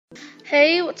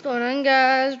Hey, what's going on,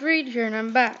 guys? Reed here, and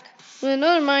I'm back with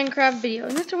another Minecraft video.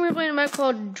 And this time we're playing a map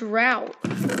called Drought.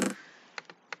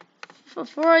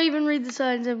 Before I even read the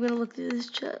signs, I'm gonna look through this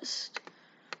chest,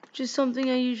 which is something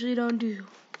I usually don't do.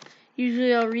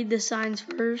 Usually I'll read the signs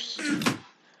first.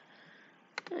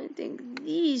 I think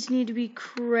these need to be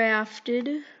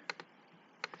crafted.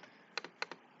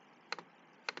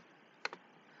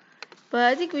 But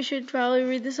I think we should probably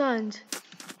read the signs.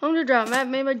 Home to Drought, map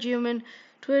made by Geoman.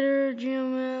 Twitter,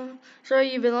 Gmail.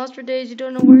 Sorry, you've been lost for days. You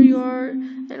don't know where you are,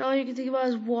 and all you can think about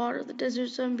is water. The desert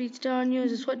sun beats down on you as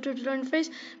the sweat drips down your face.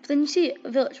 But then you see it. A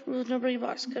village. Rules, no breaking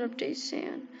box. Cut up days,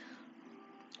 sand.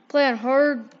 Play on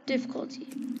hard difficulty.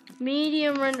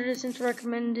 Medium render distance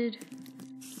recommended.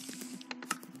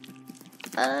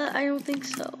 I don't think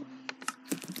so.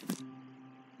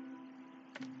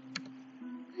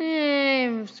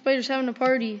 Hey, spider's having a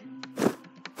party.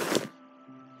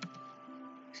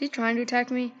 Is he trying to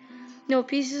attack me? No,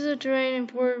 pieces of terrain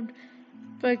imported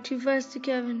back too fast to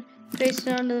Kevin. Paste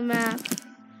it onto the map.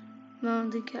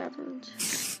 Mountain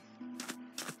cabins.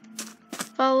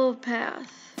 Follow a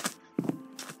path.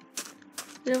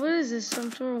 Yeah, what is this?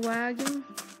 Some sort of wagon?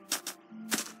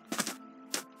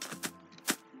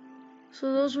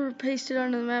 So those were pasted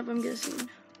onto the map, I'm guessing.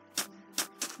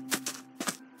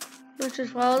 Let's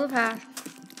just follow the path.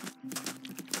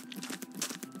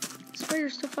 The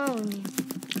spider's still following me.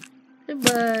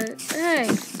 But, hey,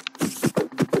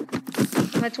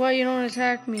 that's why you don't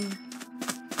attack me.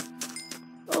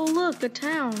 Oh, look, a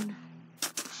town.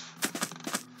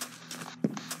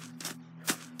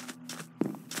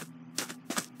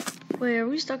 Wait, are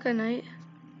we stuck at night?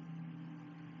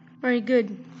 Alright,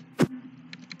 good.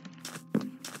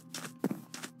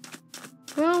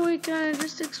 Well, we kind of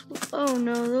just explore. Oh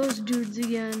no, those dudes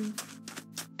again.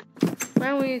 Why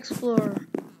don't we explore?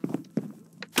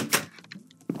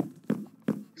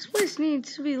 This place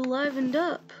needs to be livened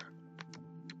up.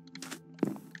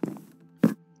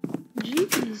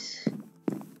 Jeez.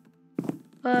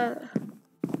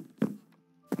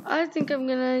 I think I'm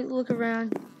gonna look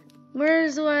around. Where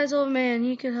is the wise old man?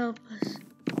 He could help us.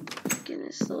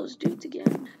 Goodness, those dudes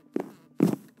again.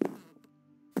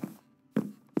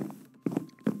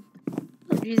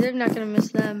 Oh jeez, I'm not gonna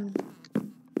miss them.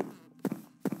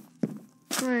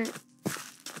 Right.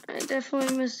 I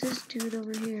definitely missed this dude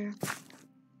over here.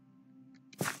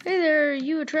 Hey there, are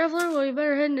you a traveler? Well, you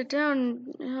better head into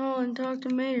town and talk to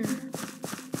Mayor.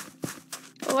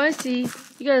 Oh, I see.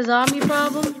 You got a zombie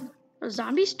problem? Are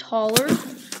zombies taller?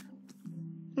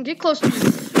 Get close to me.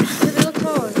 Yeah, they look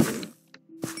taller.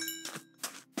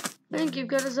 I think you've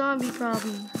got a zombie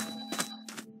problem.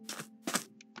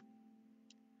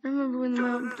 I remember when the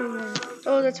mountain was.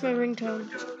 Oh, that's my ringtone.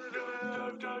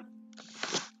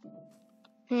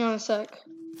 Hang on a sec.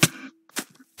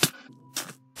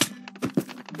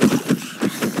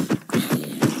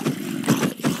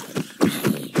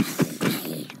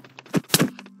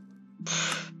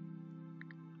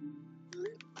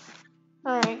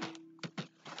 Alright.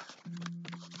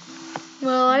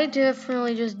 Well, I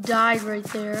definitely just died right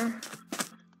there.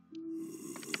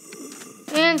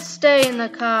 And stay in the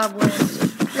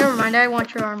cobwebs. Never mind, I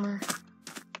want your armor.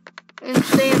 And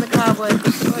stay in the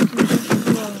cobwebs so I can push you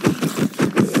below.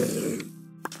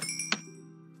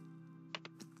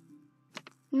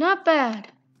 Not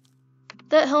bad.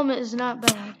 That helmet is not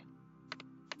bad.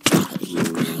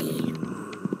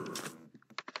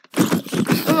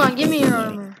 Come on, give me your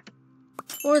armor.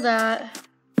 Or that.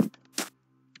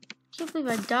 Can't believe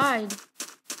I died.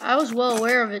 I was well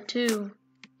aware of it too.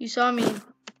 You saw me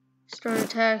start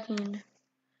attacking.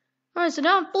 Alright, so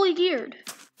now I'm fully geared.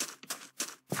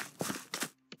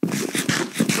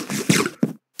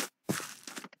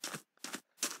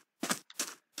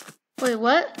 Wait,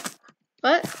 what?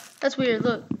 What? That's weird,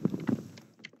 look.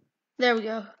 There we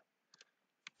go.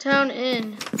 Town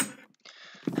Inn.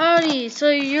 Howdy, so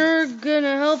you're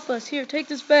gonna help us. Here, take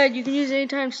this bed. You can use it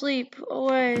anytime. Sleep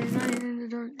away. Night in the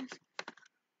darkness.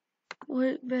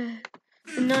 What bed?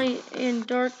 The night in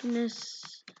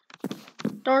darkness.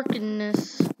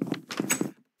 Darkness.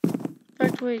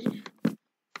 Fact, wait.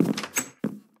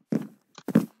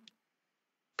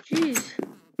 Jeez.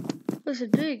 Looks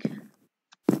big.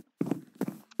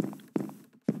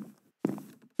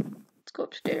 Let's go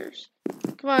upstairs.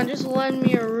 Come on, just lend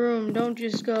me a room. Don't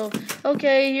just go,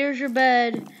 okay, here's your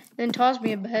bed, then toss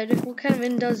me a bed. What kind of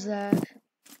inn does that?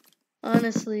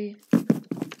 Honestly.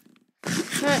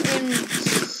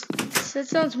 That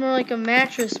sounds more like a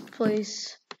mattress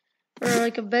place. Or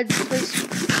like a bed place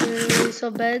where they sell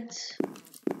beds.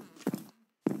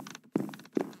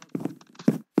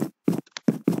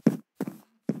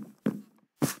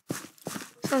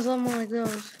 Sounds a lot more like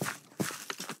those.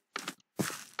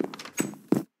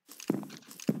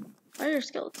 I hear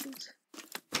skeletons.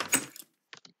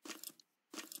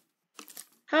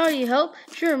 How do you help?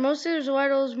 Sure, most there's a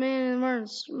white old man in the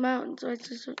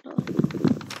mountains.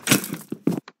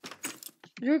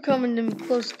 You're coming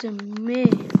close to me.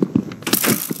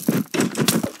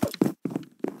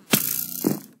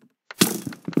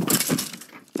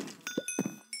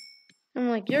 I'm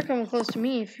like, you're coming close to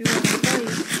me if you want to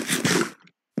fight.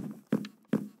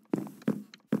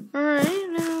 Alright,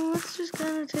 now let's just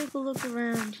kind of take a look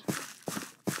around.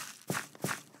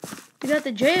 We got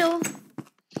the jail.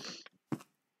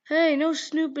 Hey, no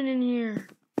snooping in here.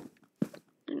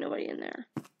 There's nobody in there.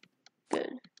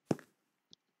 Good.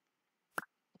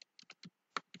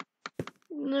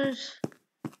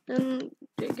 And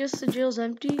I guess the jail's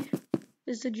empty.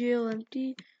 Is the jail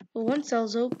empty? Well, one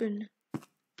cell's open.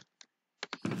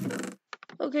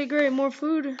 Okay, great. More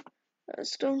food.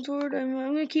 Stone sword. I'm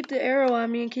gonna keep the arrow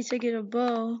on me in case I get a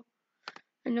bow.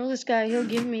 I know this guy. He'll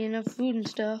give me enough food and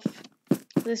stuff.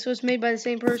 This was made by the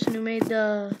same person who made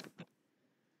the...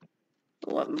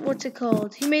 What's it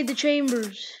called? He made the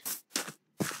chambers.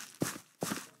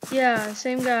 Yeah,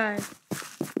 same guy.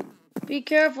 Be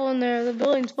careful in there. The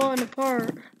building's falling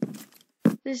apart.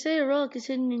 They say a relic is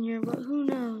hidden in here, but who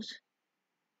knows?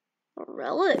 A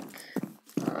relic?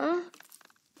 Huh?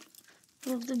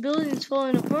 Well, if the building's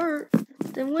falling apart,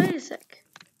 then wait a sec.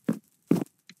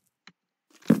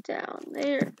 Down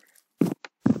there.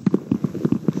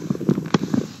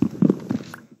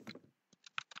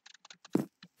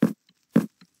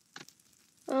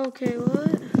 Okay,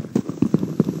 what?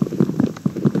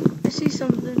 I see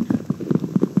something.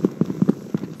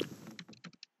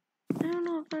 I don't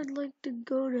know if I'd like to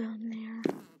go down there.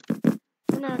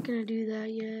 I'm not gonna do that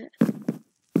yet.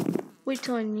 Wait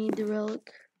till I need the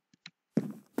relic.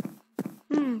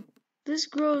 This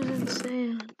grows in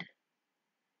sand.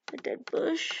 A dead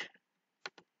bush?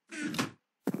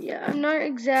 Yeah, I'm not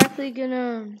exactly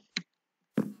gonna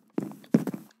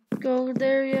go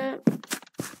there yet.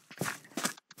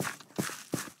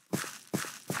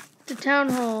 The town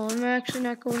hall. I'm actually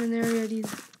not going in there yet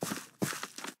either.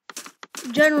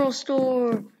 General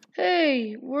store.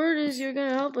 Hey, word is you're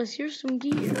gonna help us. Here's some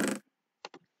gear.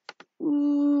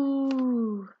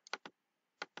 Ooh.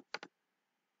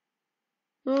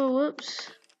 Oh, whoops.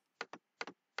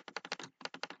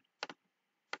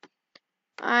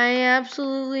 I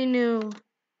absolutely knew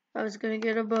I was gonna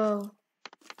get a bow.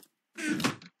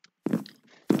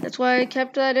 That's why I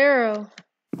kept that arrow.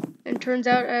 And turns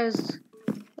out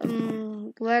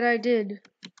I'm glad I did.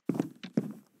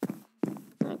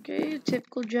 Okay,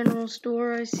 typical general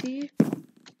store I see.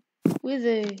 With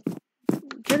a...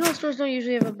 General stores don't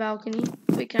usually have a balcony.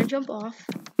 Wait, can I jump off?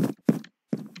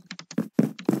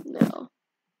 No.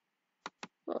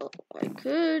 Well, I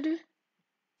could.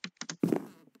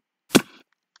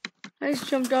 I just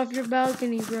jumped off your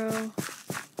balcony, bro.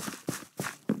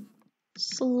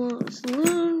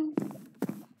 Saloon.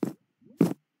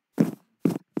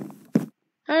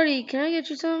 Howdy, can I get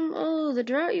you some? Oh, the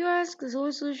drought you ask? The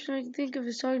only solution I can think of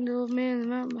is talking to the old man in the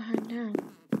mountain behind town.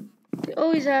 They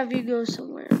always have you go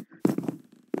somewhere.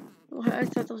 Well, I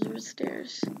thought those were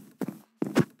stairs.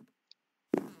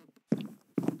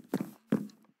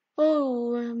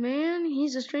 Oh, man,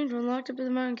 he's a strange one locked up in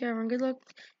the mountain cavern. Good luck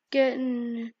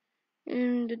getting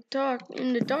to talk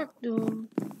to him.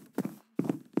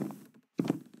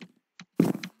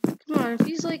 Come on, if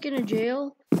he's like in a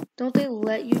jail, don't they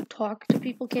let you talk to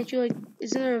people? Can't you, like,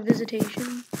 isn't there a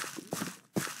visitation?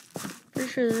 Pretty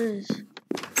sure there is.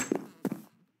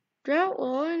 Drought, well,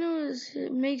 all I know is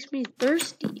it makes me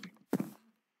thirsty.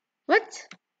 What?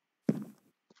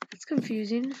 That's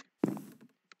confusing.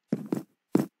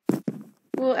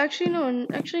 Well, actually, no.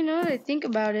 Actually, now that I think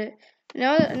about it,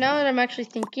 now that I'm actually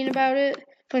thinking about it,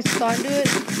 putting thought into it,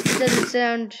 it doesn't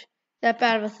sound that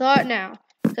bad of a thought now.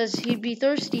 Because he'd be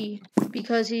thirsty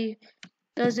because he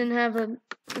doesn't have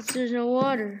there's no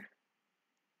water.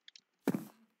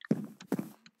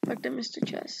 Fuck, I missed a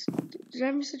chest. Did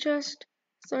I miss a chest?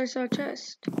 I thought I saw a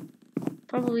chest.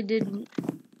 Probably didn't.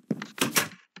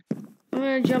 I'm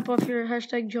gonna jump off your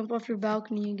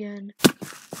balcony again.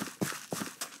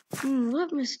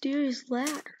 What mysterious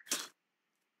ladders?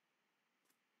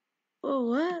 Oh,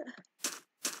 what?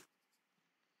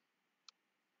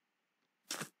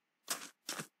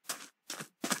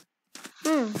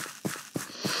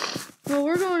 Well,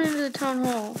 we're going into the town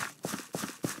hall.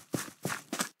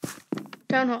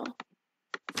 Town hall.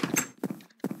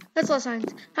 That's less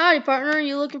signs. Howdy, partner. Are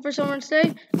you looking for somewhere to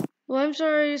stay? Well, I'm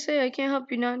sorry to say I can't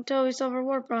help you not until we solve our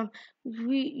water problem.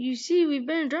 You see, we've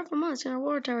been in drought for months and our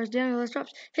water tower is down to less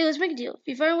drops. Hey, let's make a deal. If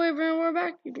you find a way to bring our water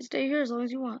back, you can stay here as long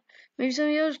as you want. Maybe some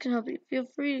of the others can help you. Feel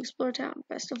free to explore town.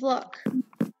 Best of luck.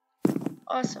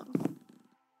 Awesome.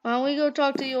 Why don't we go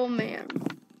talk to the old man?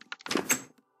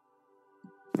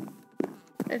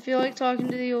 I feel like talking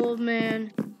to the old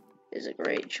man is a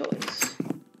great choice.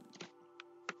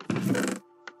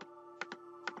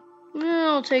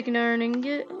 I'll take an iron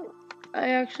ingot.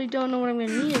 I actually don't know what I'm going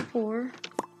to need it for.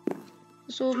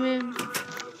 This old man.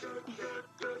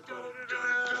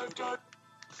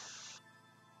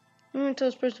 I'm going to tell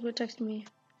this person to quit texting me.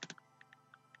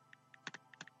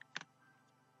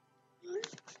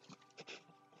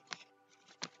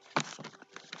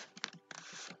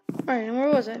 Alright, and where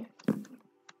was I?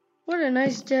 What a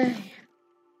nice day.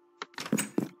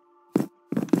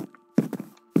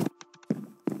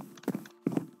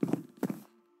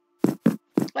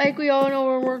 Like we all know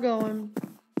where we're going.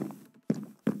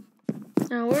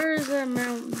 Now, where is that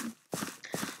mountain?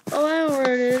 Oh, I know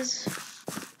where it is.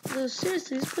 So,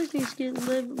 seriously, this place needs to get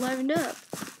livened up.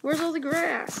 Where's all the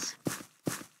grass?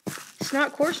 It's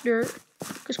not coarse dirt,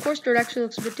 because coarse dirt actually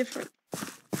looks a bit different.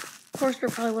 Coarse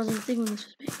dirt probably wasn't a thing when this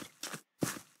was made.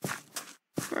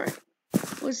 Alright,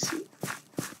 let's see.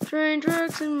 Train,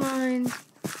 trucks, and mines.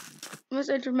 Must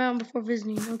enter mountain before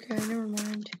visiting. Okay, never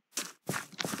mind.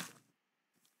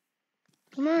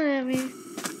 Come on, Abby.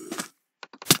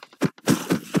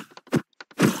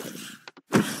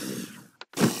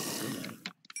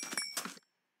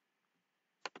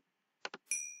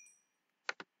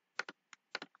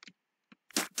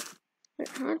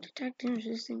 How detect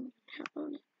resisting?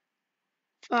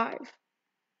 5.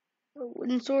 A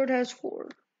wooden sword has 4.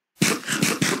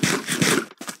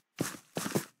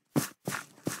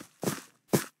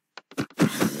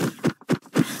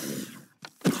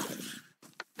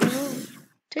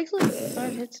 Takes like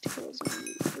 5 hits to kill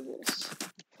somebody for this.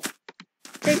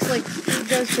 It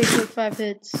does take like 5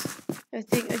 hits. I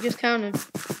think I just counted.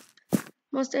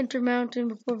 Must enter mountain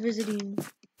before visiting.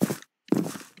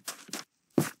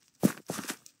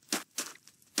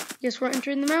 Guess we're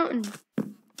entering the mountain.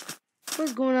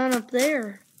 What's going on up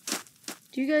there?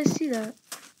 Do you guys see that?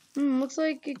 Looks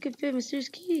like it could fit mysterious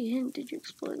key. Hint, did you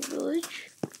explore the village?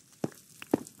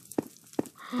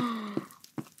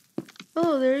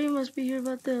 Oh, there you must be here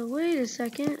about the... Wait a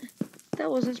second.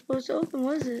 That wasn't supposed to open,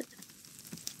 was it?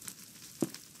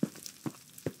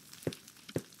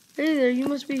 Hey there, you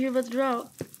must be here about the drought.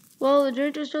 Well, the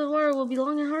drain to restore the water will be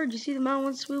long and hard. You see, the mountain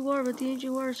once smooth water, but the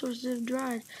ancient water sources have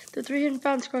dried. The 3 hidden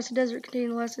fountains across the desert contain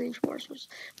the last of the ancient water sources.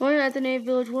 One at the native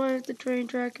village, one at the train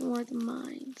track, and one at the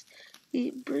mines.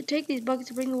 Take these buckets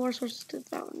to bring the water sources to the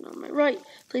fountain. On my right,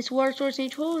 place a water source in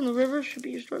each hole, and the river should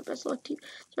be restored. Best luck to you.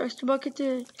 The extra bucket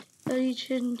at each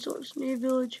hidden source. Native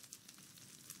village.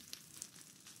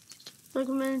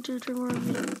 Recommended to return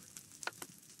water.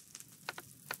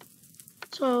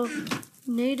 So,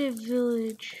 native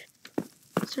village.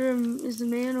 Is the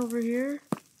man over here?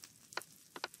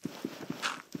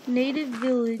 Native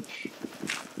village.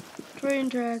 Train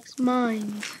tracks.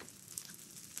 Mines.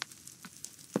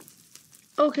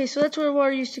 Okay, so that's where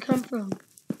water used to come from.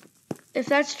 If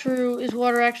that's true, is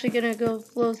water actually gonna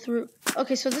flow through?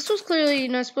 Okay, so this was clearly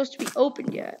not supposed to be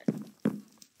opened yet.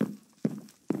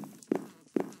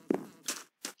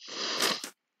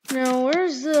 Now,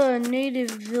 where's the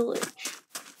native village?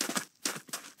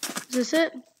 Is this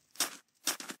it?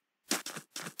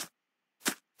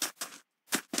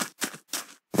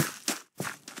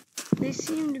 They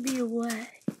seem to be away.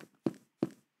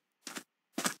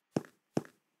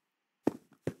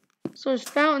 So there's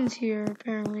fountains here,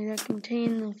 apparently, that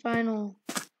contain the final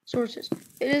sources.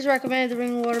 It is recommended to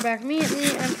bring the water back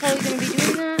immediately. I'm probably going to be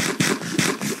doing that.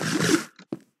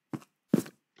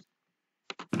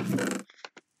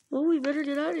 Well, we better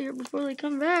get out of here before they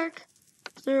come back.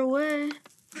 If they're away.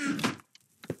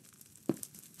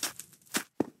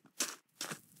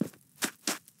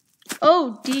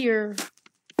 Oh, dear.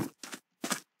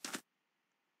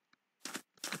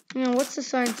 What's the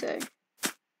sign say?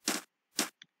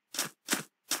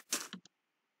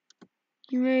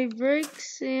 You may break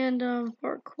sand on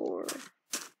parkour.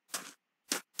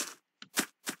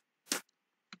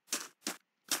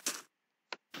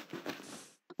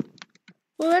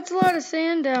 Well, that's a lot of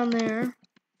sand down there.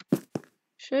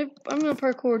 I'm gonna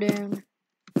parkour down.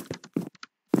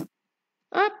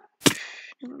 Up.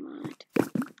 Never mind.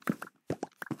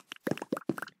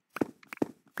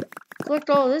 Collect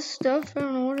all this stuff. I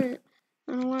don't know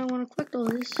why I want to collect all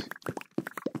this.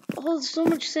 Oh, there's so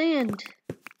much sand.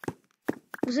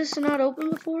 Was this not open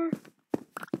before?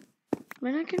 Am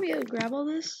I not gonna be able to grab all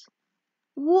this?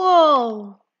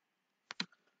 Whoa!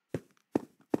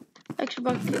 Extra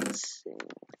buckets.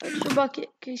 Extra bucket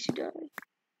in case you die.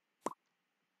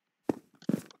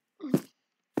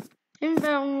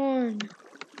 Inbound one.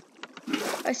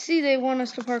 I see they want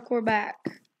us to parkour back.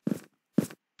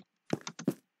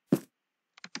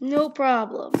 No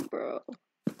problem, bro.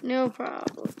 No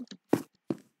problem.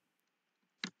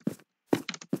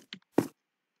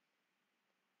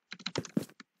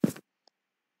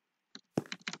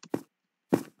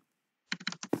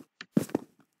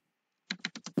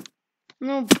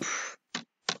 No.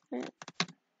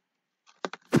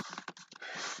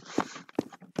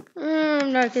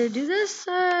 I'm not gonna do this.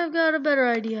 I've got a better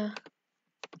idea.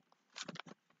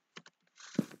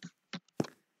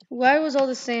 Why was all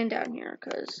the sand down here?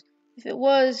 Because if it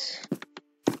was...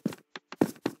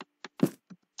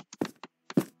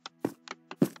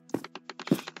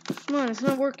 Come on, it's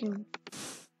not working.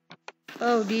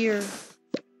 Oh dear.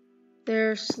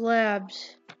 They're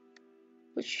slabs.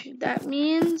 Which that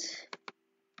means...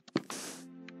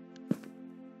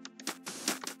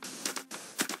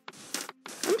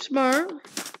 I'm smart.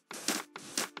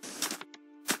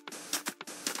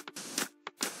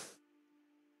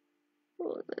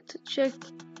 Oh, let's check.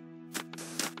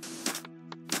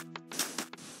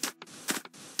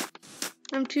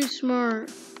 I'm too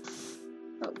smart.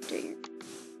 Oh, dang it.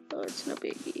 Oh, it's no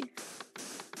biggie.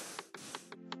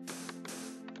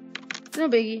 No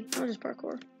biggie. I'll just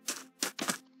parkour.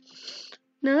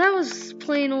 Now that was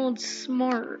plain old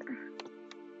smart.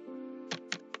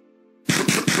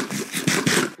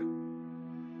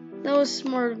 That was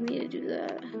smart of me to do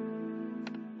that.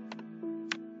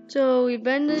 So we've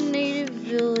been to the native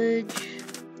village.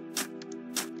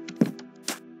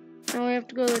 Now we have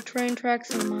to go to the train tracks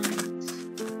and mines.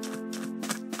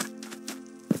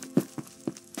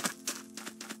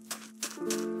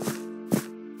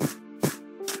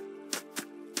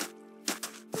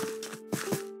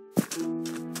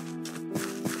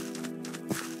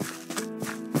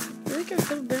 I think I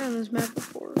could have been on this map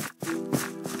before.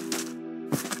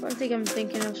 But I think I'm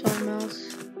thinking of something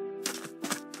else.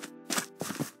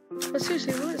 But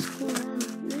seriously, what is going on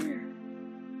up there?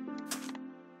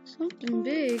 Something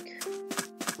big.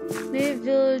 Native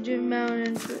village and mountain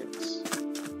entrance.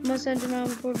 Must enter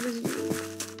mountain before visiting.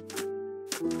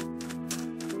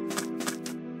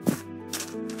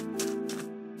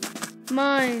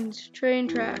 Mines, train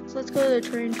tracks. Let's go to the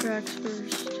train tracks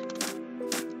first.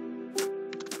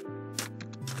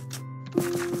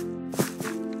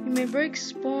 You may break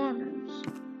spawners.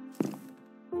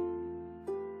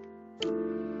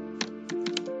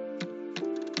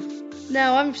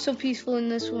 Now, I'm so peaceful in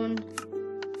this one.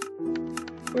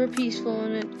 We're peaceful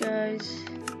in it, guys.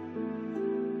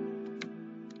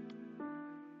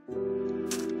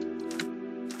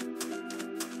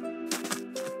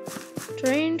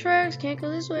 Train tracks, can't go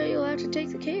this way. You'll have to take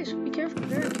the case. Be careful,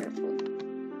 very careful.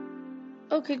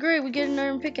 Okay, great. We get an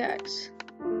iron pickaxe.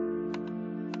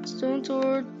 Stone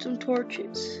sword, some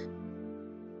torches.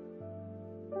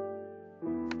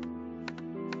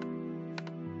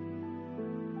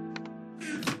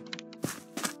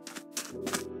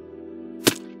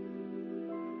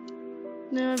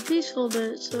 Now I'm peaceful a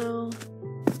bit, so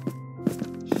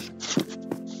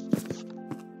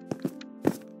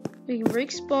we can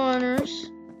break spawners.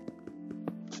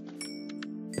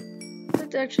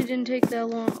 That actually didn't take that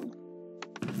long.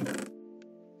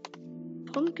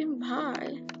 Pumpkin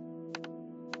pie.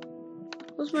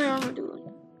 What's my armor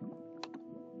doing?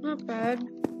 Not bad.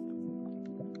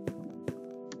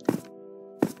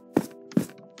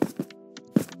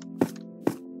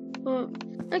 Well,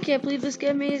 I can't believe this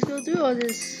guy made us go through all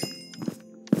this.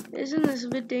 Isn't this a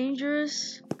bit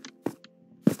dangerous?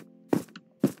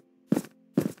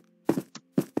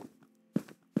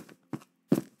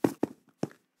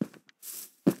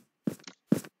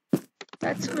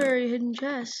 That's a very hidden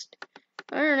chest.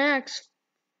 Iron axe.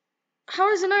 How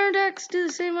does an iron axe do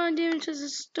the same amount of damage as a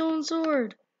stone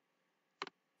sword?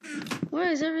 Why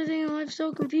is everything in life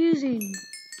so confusing?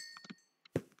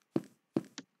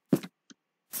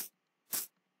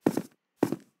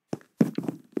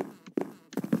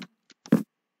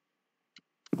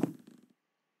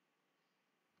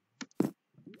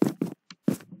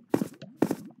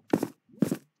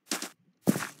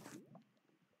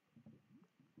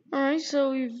 Alright,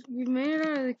 so we've made it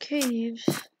out of the caves.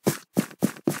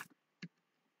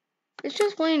 It's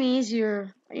just plain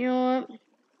easier. You know what?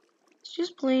 It's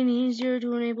just plain easier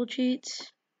to enable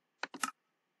cheats.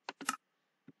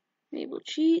 Enable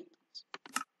cheat.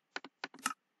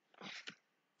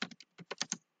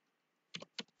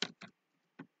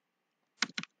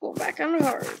 Go back on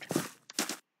hard.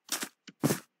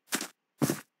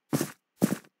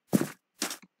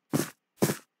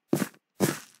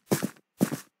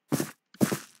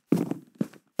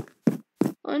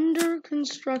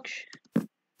 construction.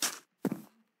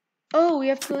 Oh, we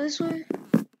have to go this way?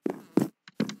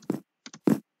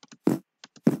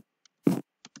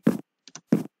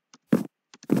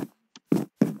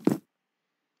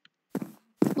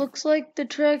 Looks like the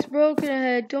track's broken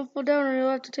ahead. Don't fall down or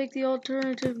you'll have to take the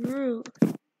alternative route.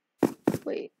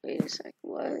 Wait a sec,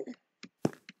 what?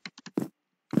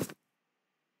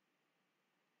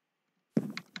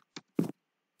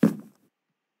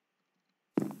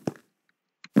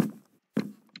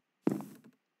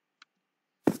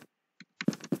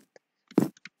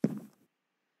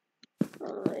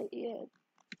 Alright, yeah.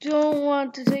 Don't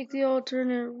want to take the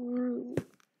alternate route.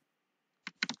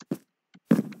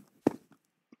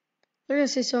 They're gonna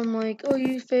say something like, oh,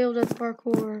 you failed at the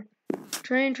parkour.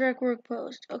 Train track work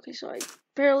post. Okay, so I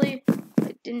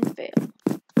didn't fail.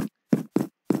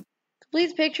 Complete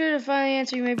the picture to find the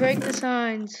answer. You may break the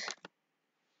signs.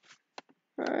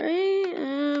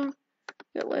 Alright,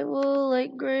 got white wool,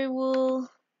 light gray wool.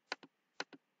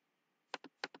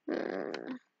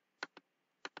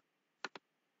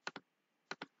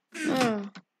 Oh.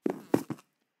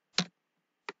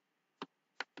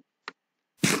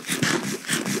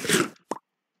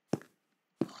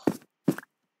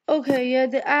 Okay, yeah,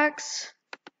 the axe.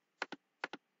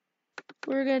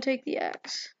 We're gonna take the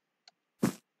axe.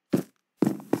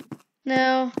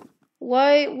 Now,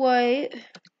 white,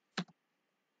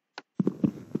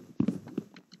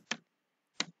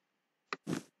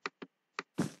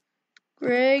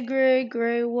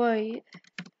 gray, white.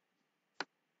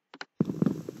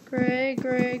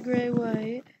 Gray,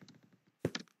 white.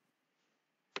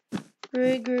 Gray,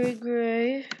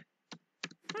 white.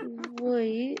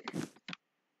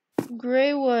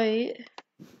 Gray, white.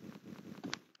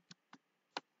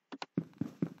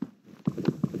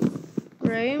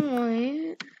 Gray and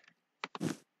white.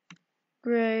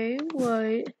 Gray,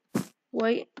 white.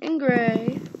 White and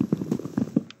gray.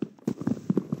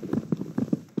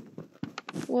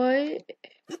 White.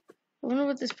 I wonder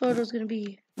what this photo is gonna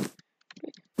be.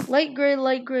 Light gray,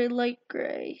 light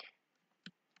gray.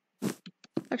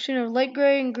 Actually, no, light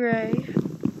gray and gray.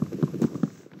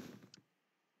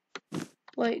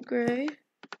 Light gray.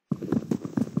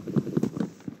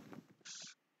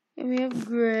 And we have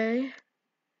gray.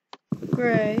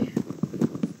 Gray.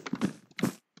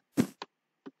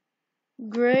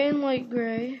 Gray and light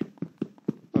gray.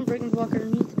 I'm breaking the block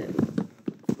underneath it.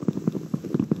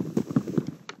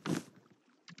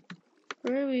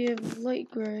 Gray, we have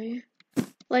light gray.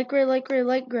 Light gray,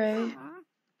 light gray.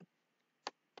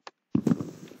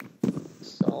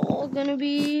 It's all gonna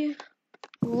be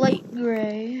light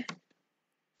gray.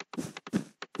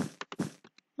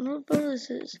 I don't know what color this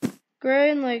is. Gray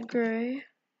and light gray.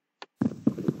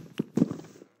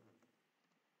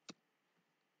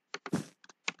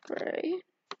 Gray.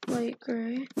 Light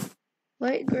gray.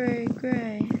 Light gray,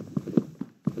 gray.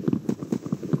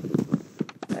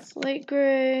 That's light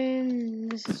gray,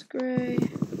 and this is gray.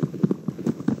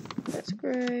 That's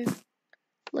gray.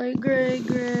 Light gray,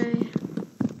 gray.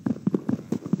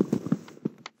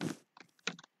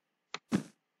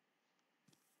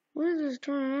 What does this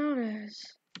turn out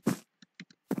as?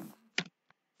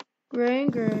 Gray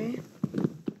and gray.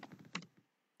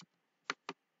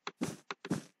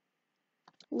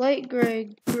 Light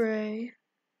gray, gray.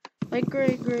 Light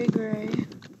gray, gray.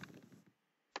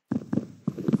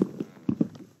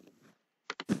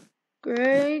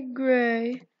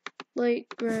 Gray, light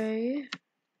gray.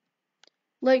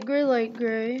 Light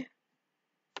gray.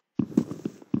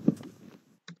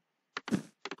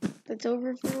 That's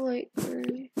over for light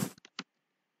gray.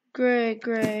 Gray,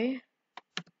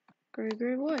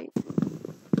 white.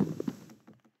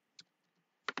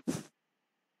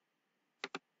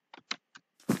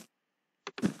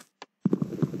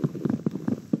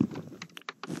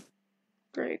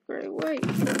 Gray, white.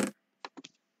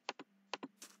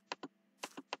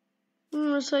 I'm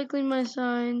recycling my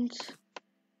signs.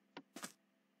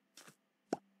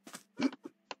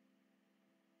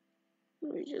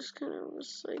 Let me just kind of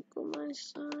recycle my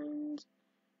signs.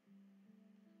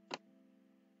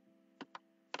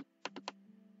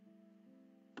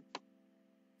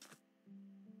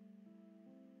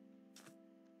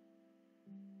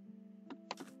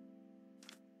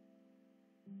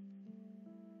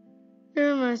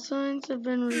 Here my signs have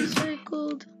been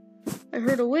recycled. I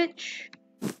heard a witch.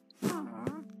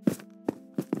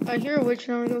 I hear a witch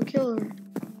and I'm gonna go kill her.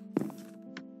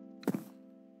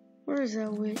 Where is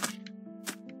that witch?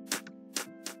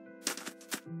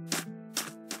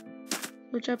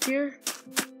 Witch up here?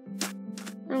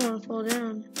 I don't want to fall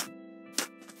down.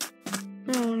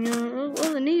 No.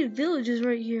 Oh, the native village is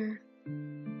right here.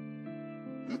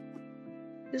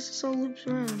 This all loops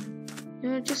around.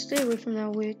 No, just stay away from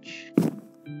that witch.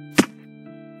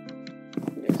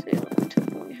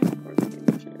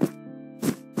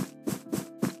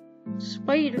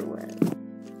 Spiderweb.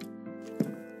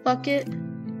 Bucket.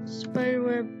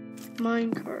 Spiderweb.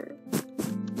 Minecart.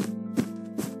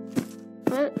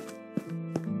 What?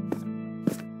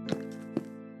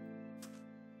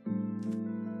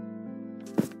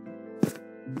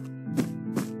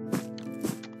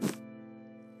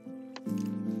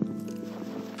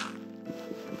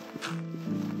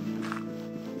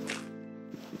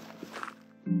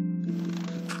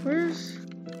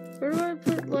 Where do I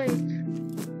put, like,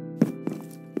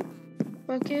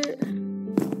 bucket?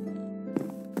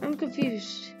 I'm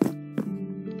confused.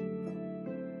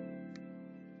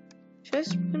 Should I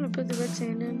just gonna put the red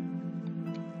sand in?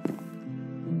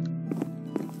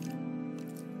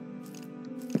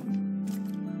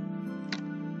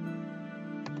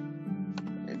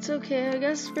 It's okay, I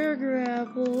got spare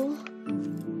gravel.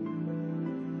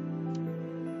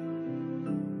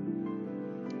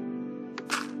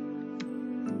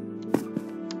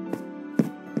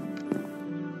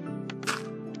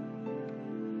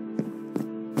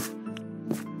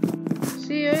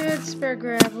 See, I got spare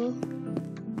gravel.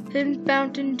 Hidden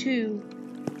fountain 2.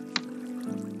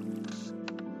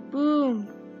 Boom.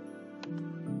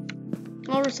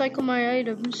 I'll recycle my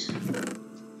items.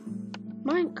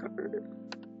 Minecart.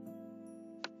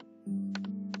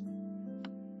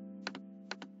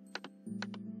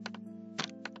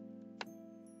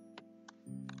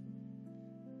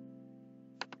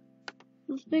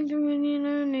 I think we need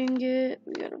an ingot.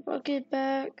 We got a bucket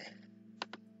back.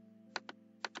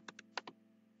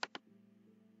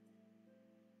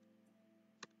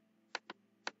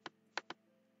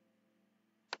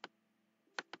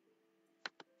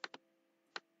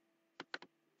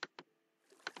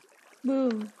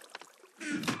 Boom.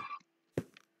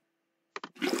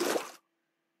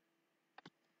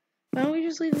 Why don't we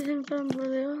just leave the hidden fountains where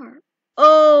they are?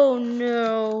 Oh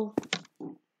no.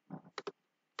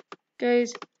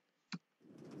 Guys,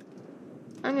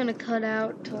 I'm gonna cut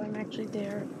out till I'm actually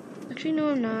there. Actually, no,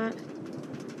 I'm not.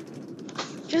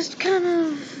 Just kind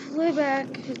of lay back.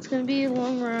 It's gonna be a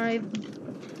long ride.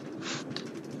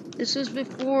 This was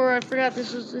before, I forgot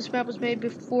this map was made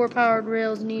before powered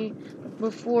rails needed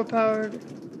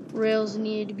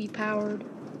to be powered.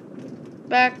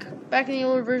 Back in the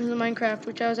older version of Minecraft,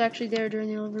 which I was actually there during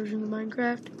the older version of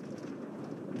Minecraft.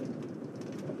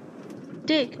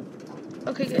 Dig.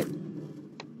 Okay, good.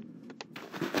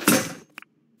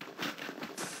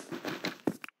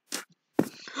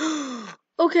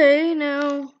 Okay,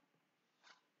 now.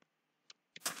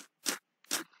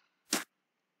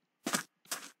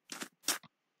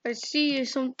 I see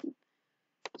something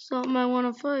I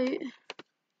want to fight.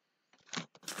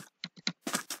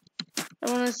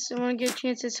 I want to get a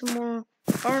chance at some more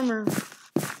armor.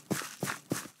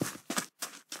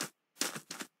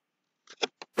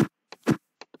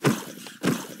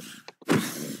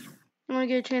 I want to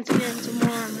get a chance of getting some more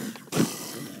armor.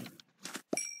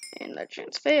 And that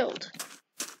chance failed.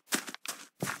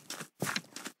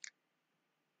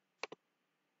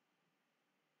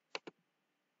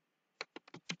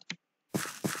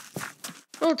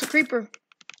 Oh, it's a creeper.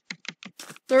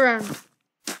 Go around.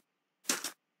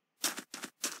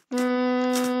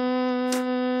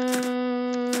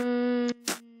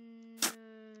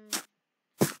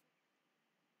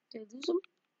 Did I lose him?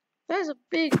 That is a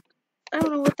big... I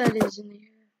don't know what that is in the air.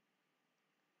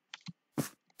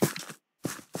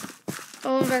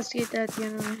 I'll investigate that at the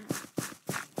end of it.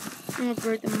 I'm gonna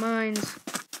break the mines.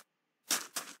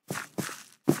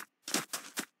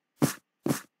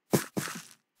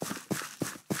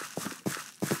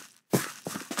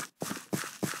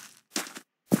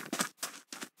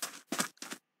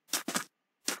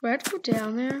 Do I have to go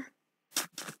down there?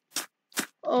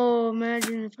 Oh,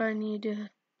 imagine if I need to...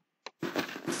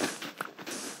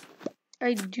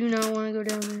 I do not want to go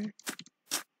down there.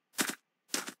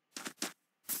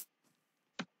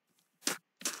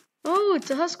 Oh,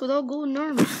 it's a husk with all golden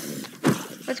armor.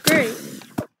 That's great.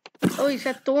 Oh, he's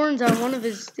got thorns on one of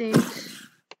his things.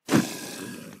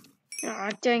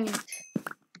 Ah, dang it.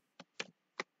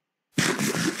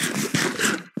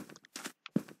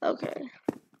 Okay.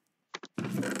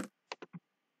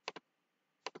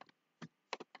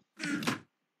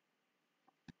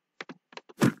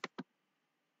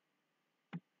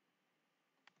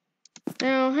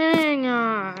 Now, hang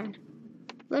on.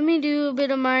 Let me do a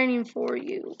bit of mining for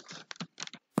you.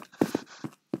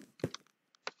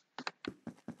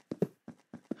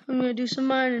 I'm gonna do some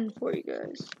mining for you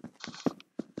guys.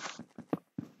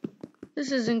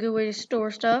 This isn't a good way to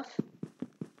store stuff.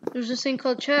 There's this thing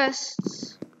called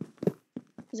chests.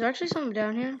 Is there actually something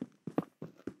down here?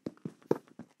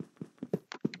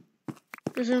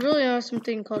 There's a really awesome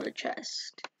thing called a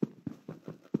chest.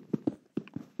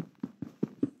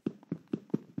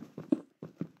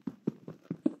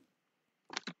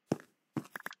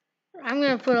 I'm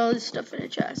gonna put all this stuff in a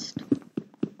chest.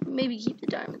 Maybe keep the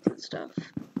diamonds and stuff.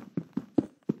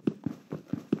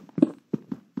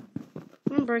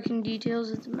 I'm breaking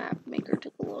details that the map maker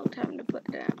took a long time to put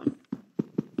down.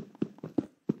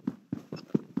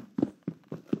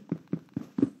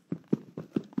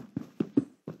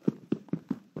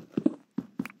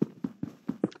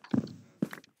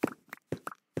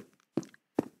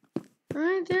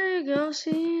 Alright, there you go.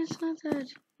 See, it's not that.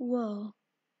 Whoa.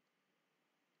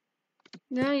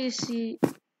 Now you see.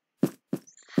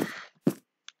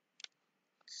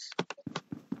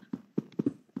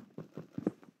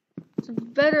 It's a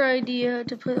better idea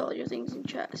to put all your things in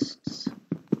chests.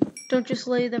 Don't just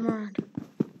lay them around.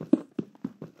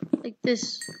 Like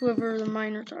this, whoever the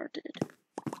miners are did.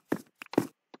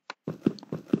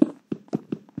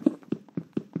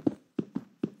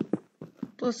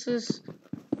 Plus this,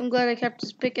 I'm glad I kept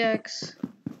this pickaxe.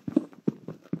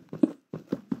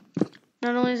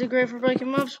 Not only is it great for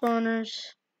breaking mob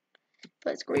spawners,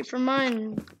 but it's great for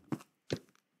mining.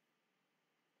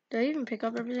 Did I even pick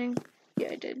up everything? Yeah,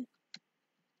 I did.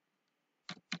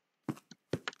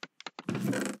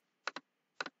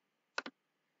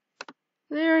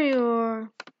 There you are.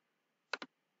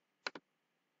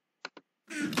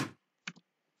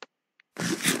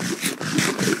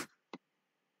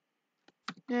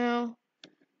 Now,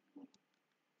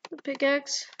 the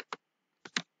pickaxe.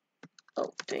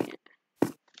 Oh, dang it.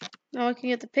 Now I can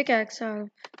get the pickaxe out.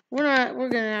 We're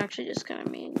gonna actually just kind of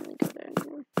manually go down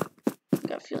here. I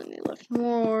got a feeling they left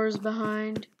more ores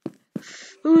behind.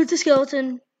 Ooh, it's a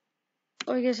skeleton.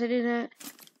 Oh, I guess I did that.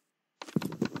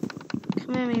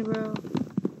 Come at me, bro.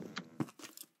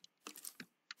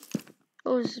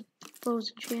 Oh, this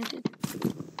bow's enchanted.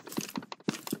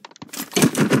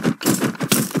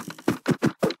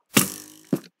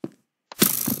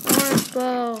 Oh, his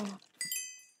bow.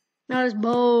 Not his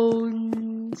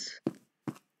bones.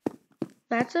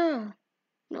 That's a...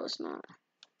 No, it's not.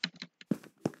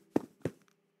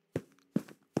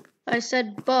 I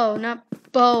said bow, not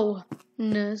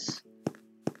bonus.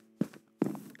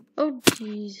 Oh,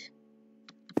 jeez.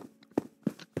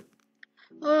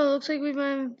 Oh, looks like we've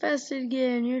been infested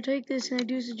again. Here, take this, and I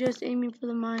do suggest aiming for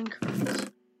the mine carts.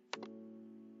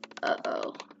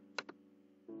 Uh-oh.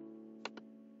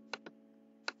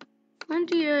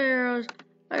 Anti-arrows.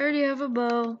 I already have a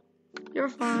bow. You're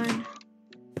fine.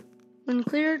 When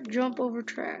cleared, jump over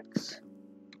tracks.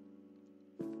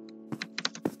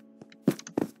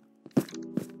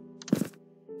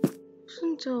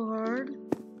 Isn't so hard.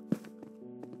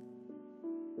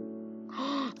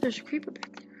 Oh, there's a creeper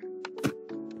back there.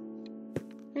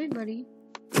 Hey, buddy.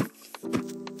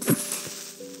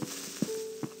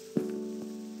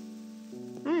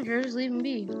 I don't care, just leave him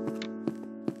be.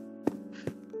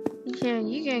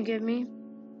 You can't get me.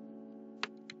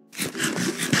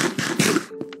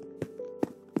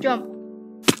 Jump.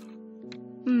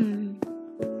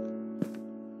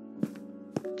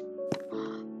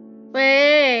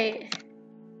 Wait.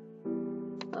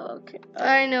 Okay,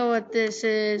 I know what this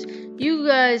is. You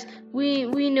guys,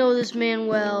 we know this man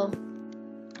well.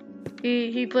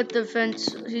 He put the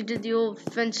fence. He did the old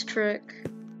fence trick.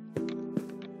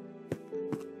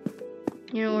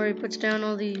 You know where he puts down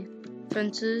all the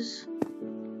fences.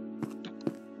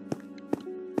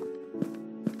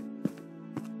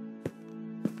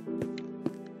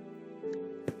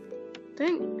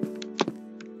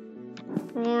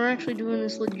 When we're actually doing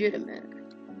this legitimate.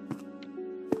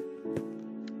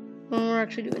 When we're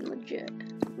actually doing legit.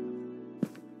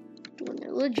 Doing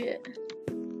it legit.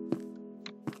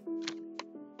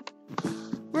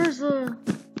 Where's the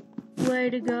way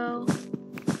to go?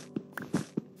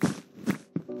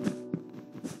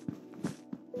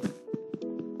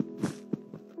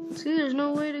 See, there's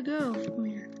no way to go from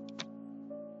here.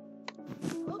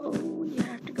 Oh, we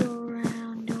have to go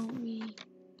around, don't we?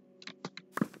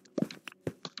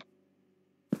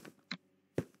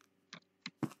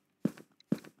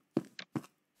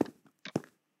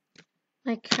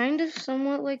 Like, kind of,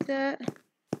 somewhat like that.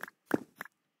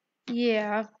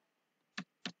 Yeah.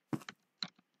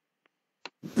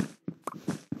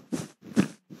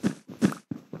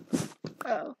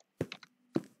 Oh.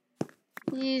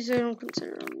 These I don't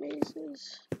consider them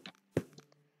mazes.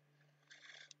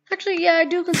 Actually, yeah, I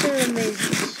do consider them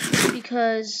mazes.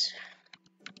 Because...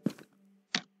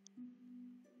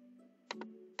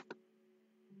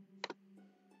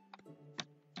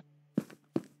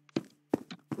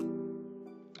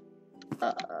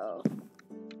 Uh-oh.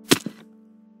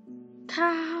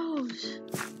 Cows!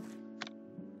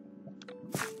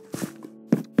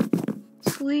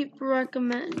 Sleep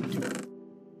recommend.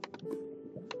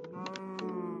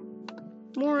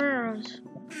 More arrows.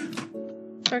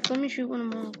 In fact, let me shoot one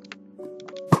of them off.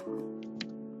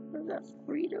 Is that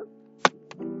freed up?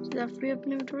 Did that free up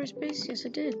inventory space? Yes,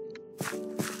 it did.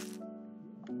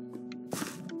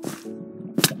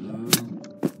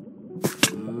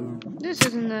 This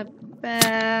isn't that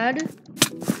bad.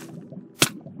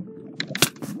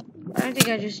 I think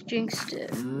I just jinxed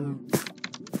it.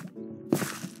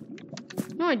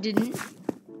 No, I didn't.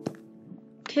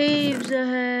 Caves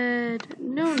ahead.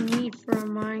 No need for a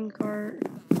minecart.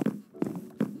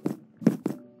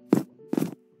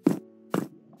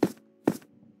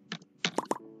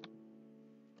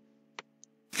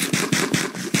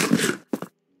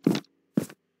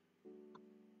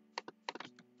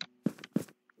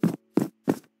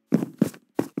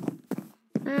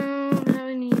 No,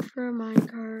 no need for a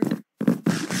minecart.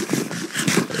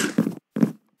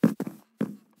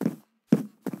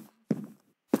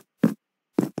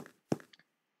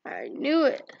 I knew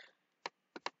it.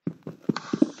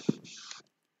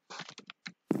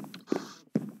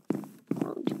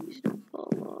 Oh, jeez, don't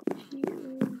fall off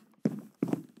here.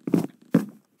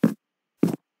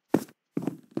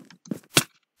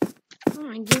 Oh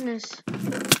my goodness.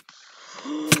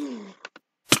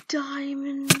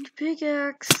 Diamond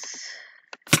pickaxe.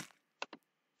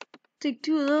 Take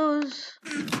 2 of those.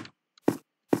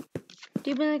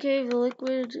 Deep in the cave, the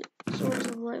liquid source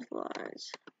of life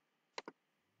lies.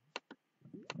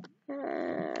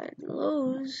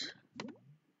 Those.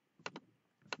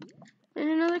 And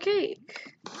another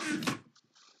cake.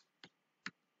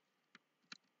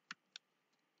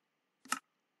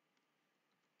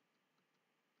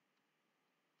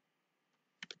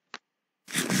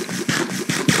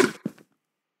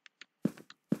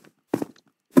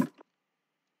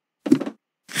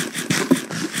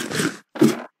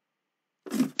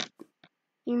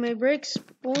 You may break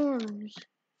spawns.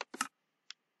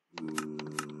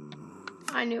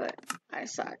 I knew it. I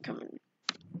saw it coming.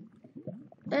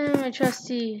 And my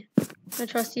trusty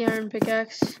iron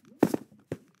pickaxe.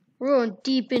 We're going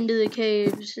deep into the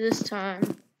caves this time.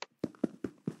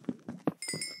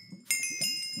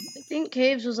 I think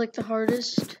caves was like the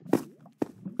hardest.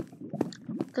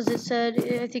 Because it said,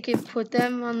 I think it put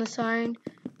them on the sign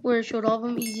where it showed all of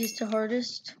them easiest to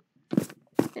hardest.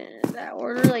 In that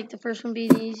order, like the first one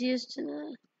being the easiest and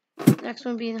the next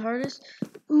one being the hardest.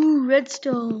 Ooh,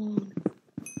 redstone.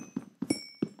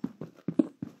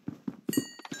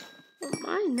 Don't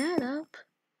mine that up.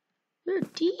 We're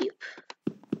deep.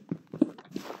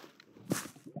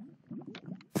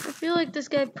 I feel like this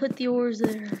guy put the ores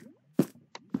there.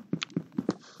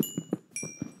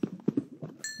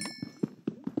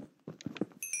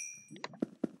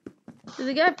 Did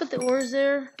the guy put the ores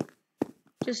there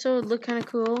just so it would look kind of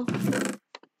cool?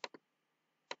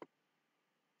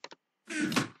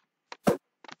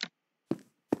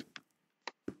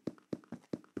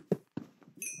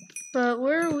 But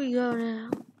where do we go now?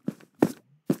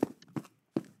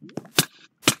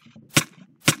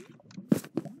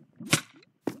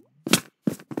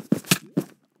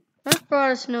 That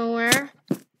brought us nowhere.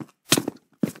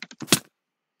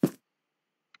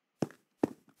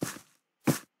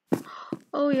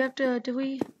 Oh, you have to,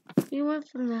 we went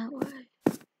from that way.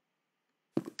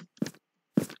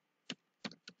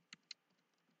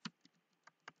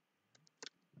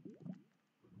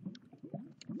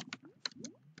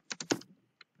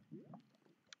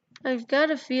 I've got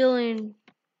a feeling.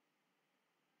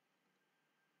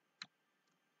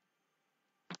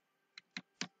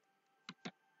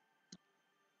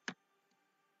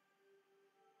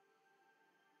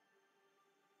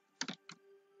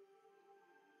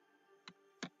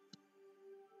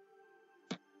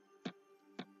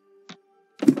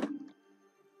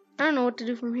 I don't know what to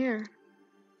do from here.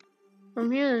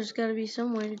 From here, there's got to be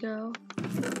some way to go.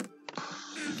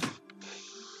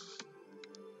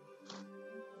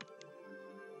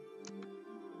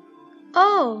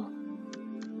 Oh!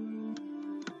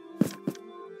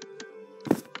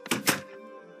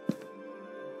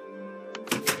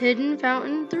 Hidden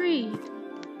Fountain 3.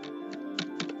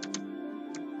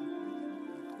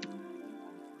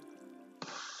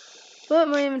 But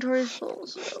my inventory is full,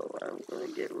 so I'm going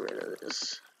to get rid of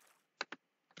this.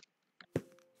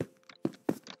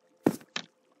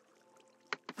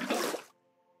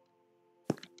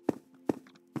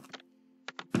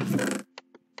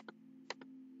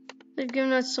 They've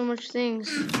given us so much things.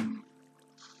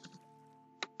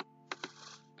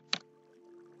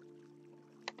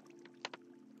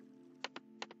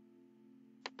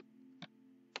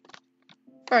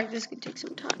 Alright, this could take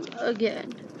some time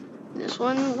again. This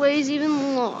one weighs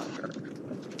even longer.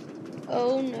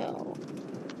 Oh no.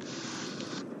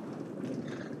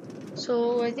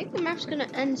 So I think the map's gonna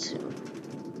end soon.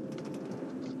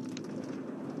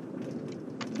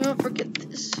 No, forget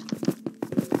this.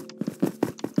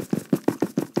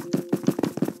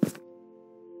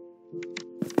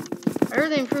 I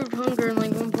heard they improved hunger in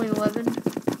like 1.11.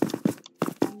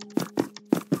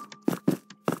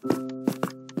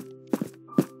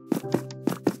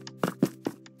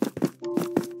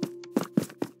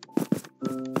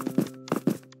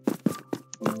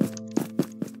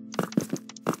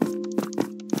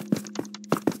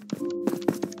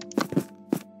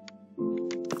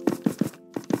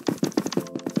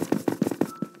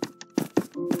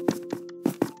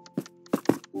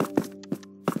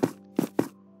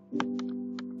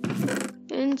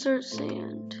 Insert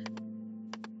sand.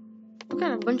 I've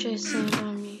got a bunch of sand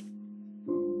on me.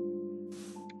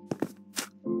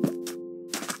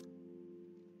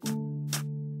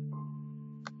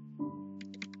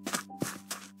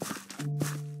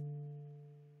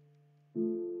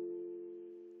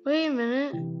 Wait a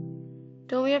minute.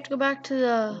 Don't we have to go back to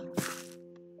the...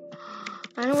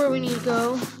 I know where we need to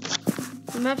go.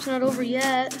 The map's not over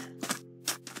yet.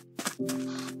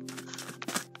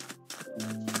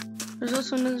 There's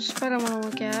also another spot I want to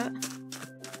look at.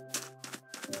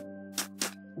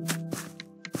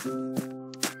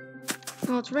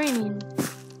 Oh, it's raining.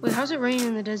 Wait, how's it raining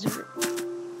in the desert?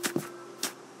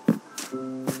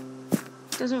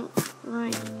 It doesn't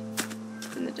rain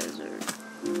in the desert.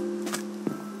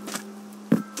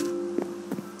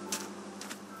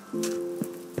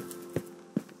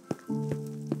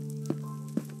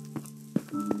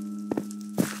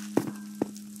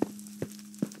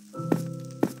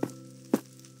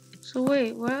 So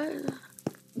wait, what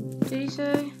did he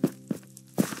say?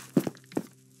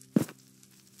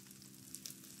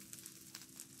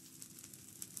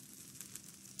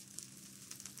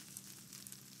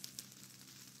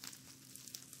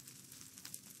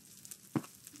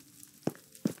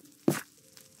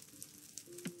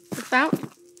 The fountain.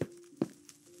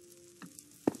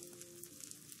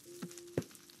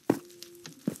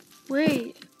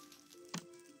 Wait.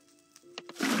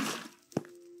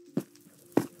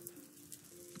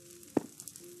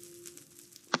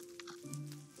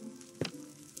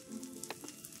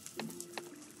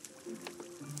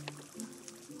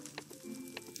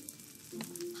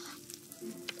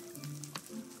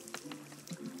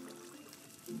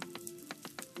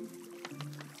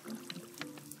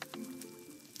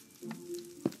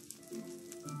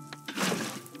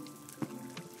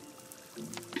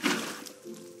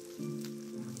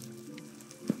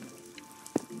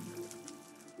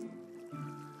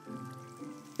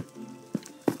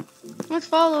 Let's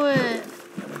follow it.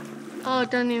 Oh,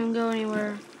 it doesn't even go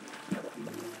anywhere.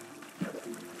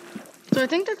 So I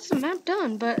think that's the map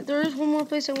done, but there is one more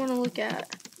place I want to look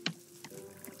at.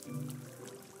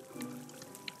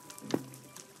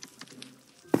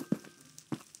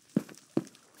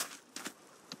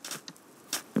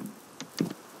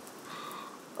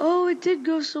 Oh, it did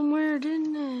go somewhere,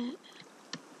 didn't it?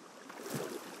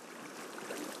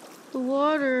 The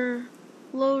water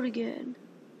flowed again.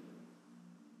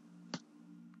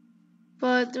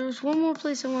 But there was one more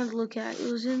place I wanted to look at.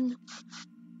 It was in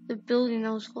the building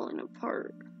that was falling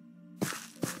apart.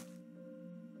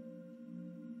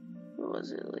 What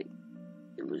was it like?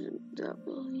 It wasn't that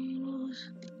building.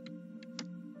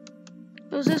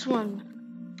 It was this one.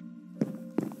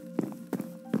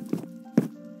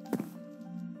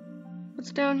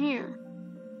 What's down here?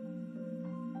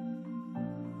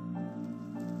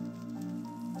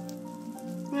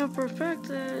 I know for a fact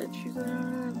that you go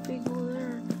down to that big hole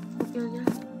there. Okay, yeah.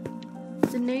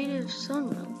 The native sun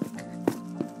relic. I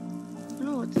don't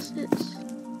know what this is.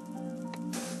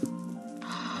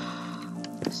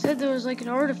 It said there was like an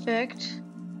artifact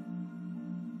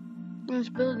in this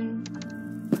building.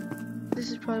 This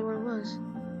is probably where it was.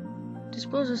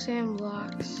 Dispose of sand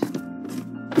blocks.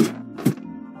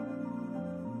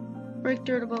 Break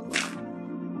dirt above water.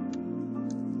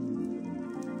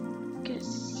 Get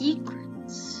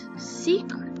secrets.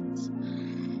 Secrets.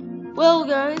 Well,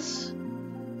 guys,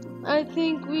 I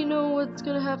think we know what's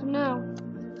gonna happen now.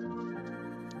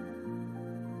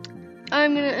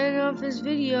 I'm gonna end off this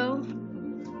video.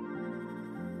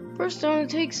 First, I'm gonna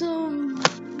take some.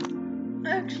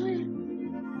 Actually,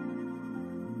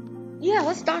 yeah,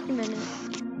 let's document it.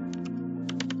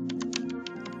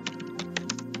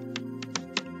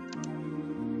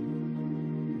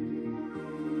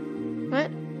 What?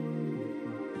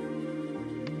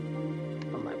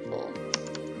 Am I full?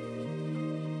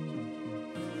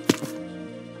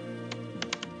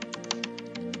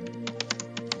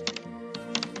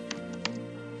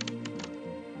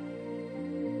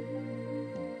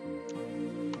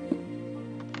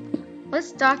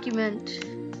 What's document?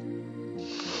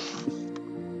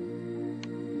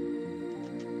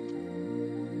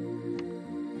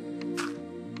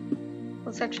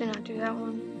 Let's actually not do that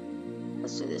one.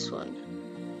 Let's do this one.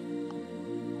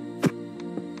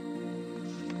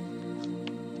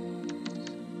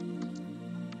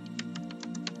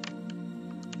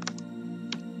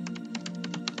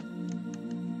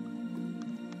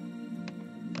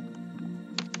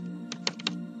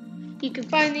 You can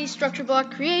find these structure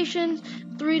block creations,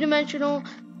 3-dimensional,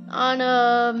 on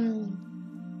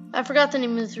I forgot the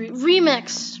name of the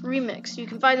Remix. You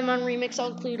can find them on Remix. I'll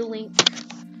include a link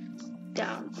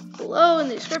down below in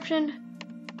the description.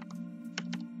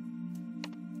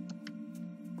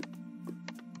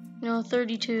 No,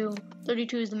 32.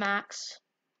 32 is the max.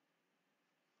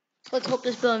 Let's hope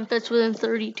this building fits within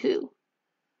 32.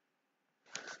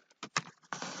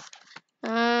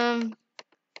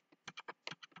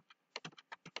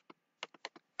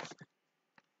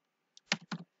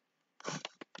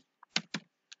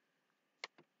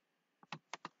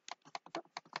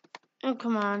 Oh,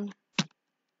 come on.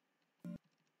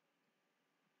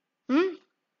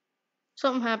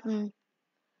 Something happened.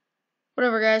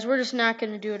 Whatever, guys. We're just not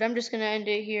going to do it. I'm just going to end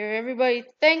it here. Everybody,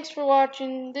 thanks for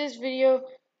watching this video.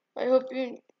 I hope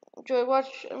you enjoy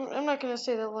I'm not going to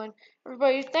say that line.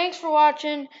 Everybody, thanks for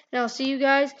watching, and I'll see you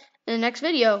guys in the next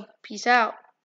video. Peace out.